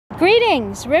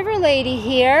Greetings, River Lady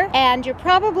here, and you're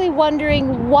probably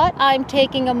wondering what I'm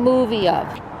taking a movie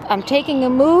of. I'm taking a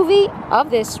movie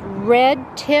of this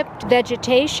red-tipped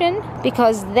vegetation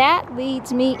because that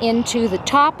leads me into the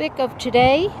topic of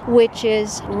today, which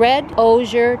is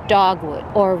Redosier Dogwood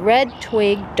or Red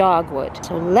Twig Dogwood.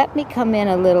 So let me come in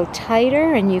a little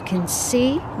tighter and you can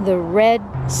see the red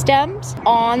stems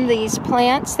on these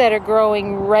plants that are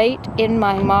growing right in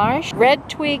my marsh. Red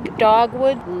Twig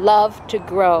Dogwood love to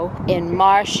grow in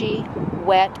marshy,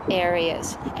 wet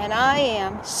areas, and I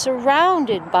am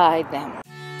surrounded by them.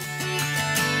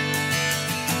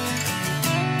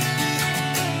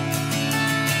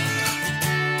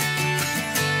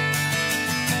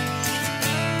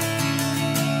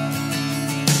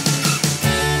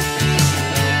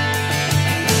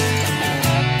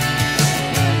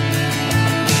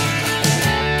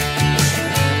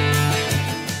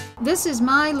 This is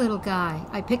my little guy.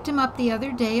 I picked him up the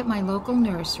other day at my local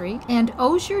nursery, and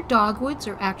osier dogwoods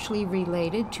are actually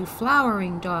related to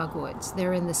flowering dogwoods.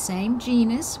 They're in the same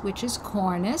genus, which is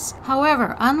Cornus.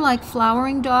 However, unlike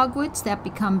flowering dogwoods that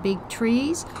become big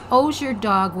trees, osier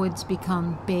dogwoods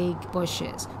become big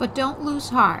bushes. But don't lose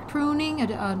heart. Pruning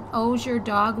an osier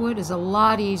dogwood is a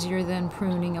lot easier than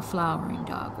pruning a flowering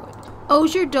dogwood.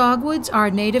 Osier dogwoods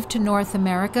are native to North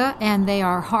America, and they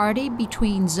are hardy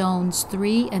between zones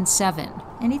 3 and 7.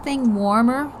 Anything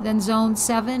warmer than zone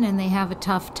 7 and they have a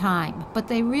tough time, but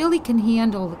they really can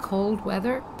handle the cold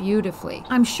weather beautifully.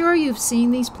 I'm sure you've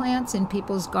seen these plants in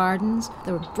people's gardens,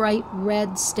 the bright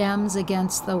red stems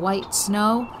against the white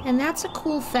snow, and that's a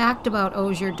cool fact about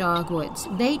osier dogwoods.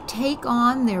 They take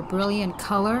on their brilliant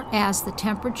color as the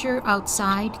temperature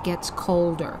outside gets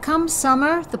colder. Come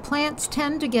summer, the plants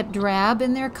tend to get drab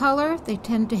in their color. They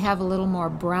tend to have a little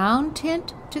more brown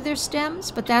tint to their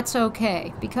stems, but that's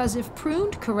okay, because if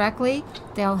pruned correctly,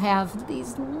 they'll have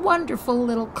these wonderful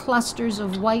little clusters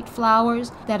of white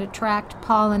flowers that attract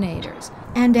pollinators.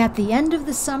 And at the end of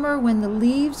the summer, when the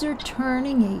leaves are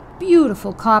turning a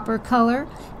beautiful copper color,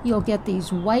 you'll get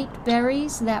these white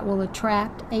berries that will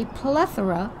attract a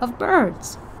plethora of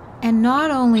birds. And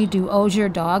not only do osier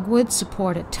dogwoods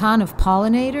support a ton of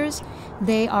pollinators,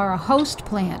 they are a host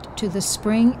plant to the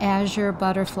spring azure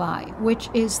butterfly, which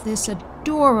is this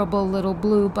adorable little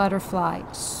blue butterfly.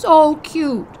 So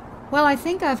cute! Well, I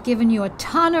think I've given you a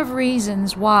ton of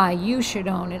reasons why you should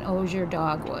own an osier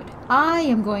dogwood. I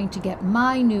am going to get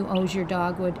my new osier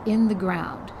dogwood in the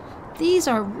ground. These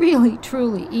are really,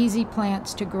 truly easy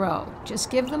plants to grow. Just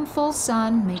give them full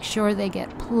sun, make sure they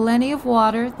get plenty of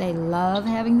water. They love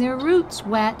having their roots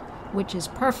wet, which is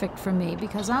perfect for me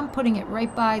because I'm putting it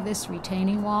right by this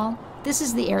retaining wall. This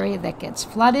is the area that gets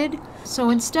flooded. So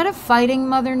instead of fighting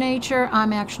Mother Nature,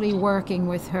 I'm actually working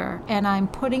with her, and I'm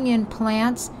putting in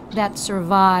plants that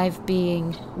survive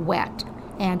being wet.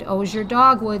 And osier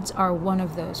dogwoods are one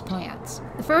of those plants.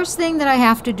 The first thing that I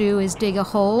have to do is dig a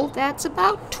hole that's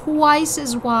about twice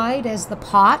as wide as the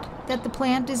pot that the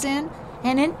plant is in.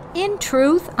 And in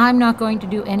truth, I'm not going to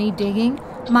do any digging.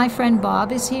 My friend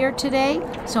Bob is here today,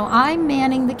 so I'm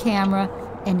manning the camera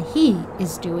and he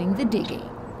is doing the digging.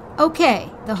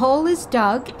 Okay, the hole is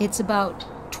dug. It's about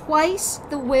twice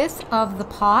the width of the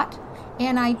pot,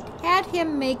 and I had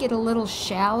him make it a little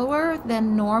shallower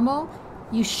than normal.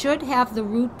 You should have the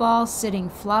root ball sitting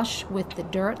flush with the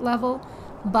dirt level,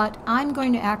 but I'm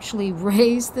going to actually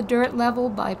raise the dirt level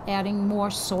by adding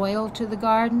more soil to the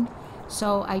garden,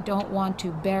 so I don't want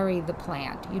to bury the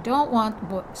plant. You don't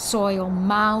want soil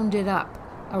mounded up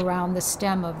around the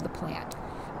stem of the plant.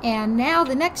 And now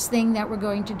the next thing that we're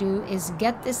going to do is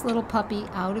get this little puppy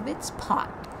out of its pot.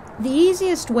 The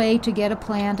easiest way to get a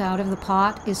plant out of the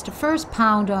pot is to first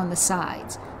pound on the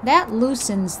sides. That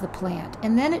loosens the plant,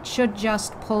 and then it should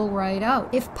just pull right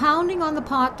out. If pounding on the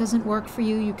pot doesn't work for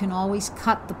you, you can always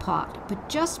cut the pot, but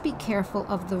just be careful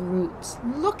of the roots.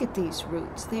 Look at these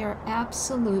roots. They are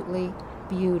absolutely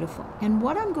beautiful. And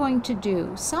what I'm going to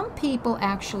do, some people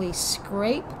actually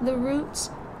scrape the roots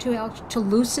to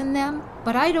loosen them,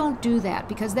 but I don't do that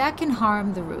because that can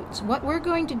harm the roots. What we're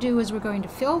going to do is we're going to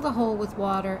fill the hole with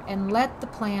water and let the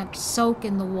plant soak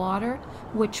in the water,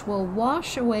 which will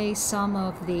wash away some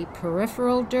of the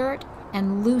peripheral dirt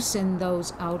and loosen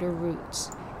those outer roots.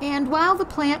 And while the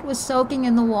plant was soaking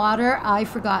in the water, I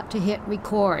forgot to hit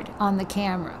record on the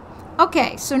camera.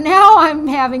 Okay, so now I'm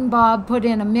having Bob put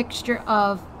in a mixture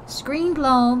of screened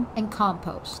loam and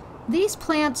compost. These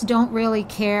plants don't really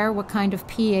care what kind of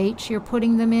pH you're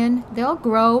putting them in. They'll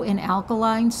grow in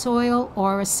alkaline soil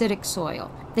or acidic soil.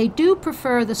 They do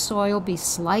prefer the soil be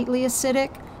slightly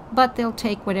acidic, but they'll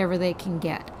take whatever they can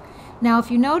get. Now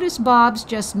if you notice, Bob's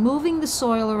just moving the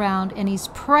soil around and he's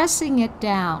pressing it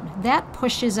down. That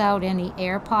pushes out any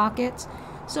air pockets.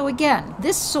 So again,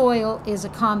 this soil is a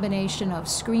combination of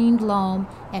screened loam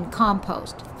and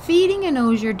compost. Feeding an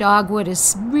osier dogwood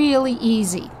is really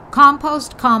easy.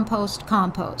 Compost, compost,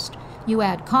 compost. You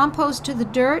add compost to the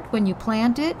dirt when you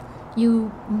plant it.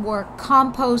 You work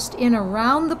compost in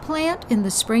around the plant in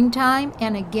the springtime,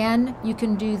 and again, you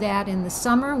can do that in the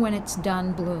summer when it's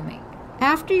done blooming.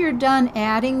 After you're done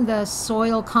adding the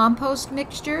soil compost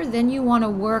mixture, then you want to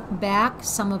work back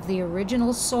some of the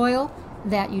original soil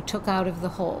that you took out of the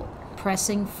hole.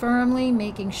 Pressing firmly,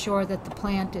 making sure that the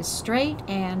plant is straight,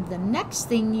 and the next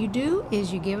thing you do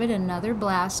is you give it another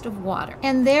blast of water.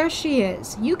 And there she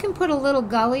is. You can put a little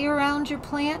gully around your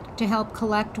plant to help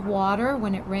collect water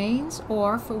when it rains,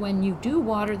 or for when you do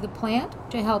water the plant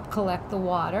to help collect the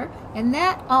water. And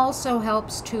that also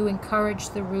helps to encourage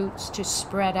the roots to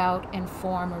spread out and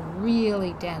form a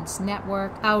really dense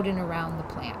network out and around the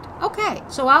plant. Okay,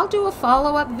 so I'll do a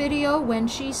follow-up video when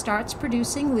she starts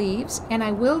producing leaves, and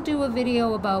I will do a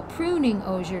video about pruning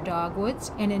osier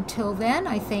dogwoods. And until then,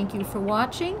 I thank you for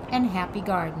watching and happy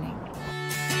gardening.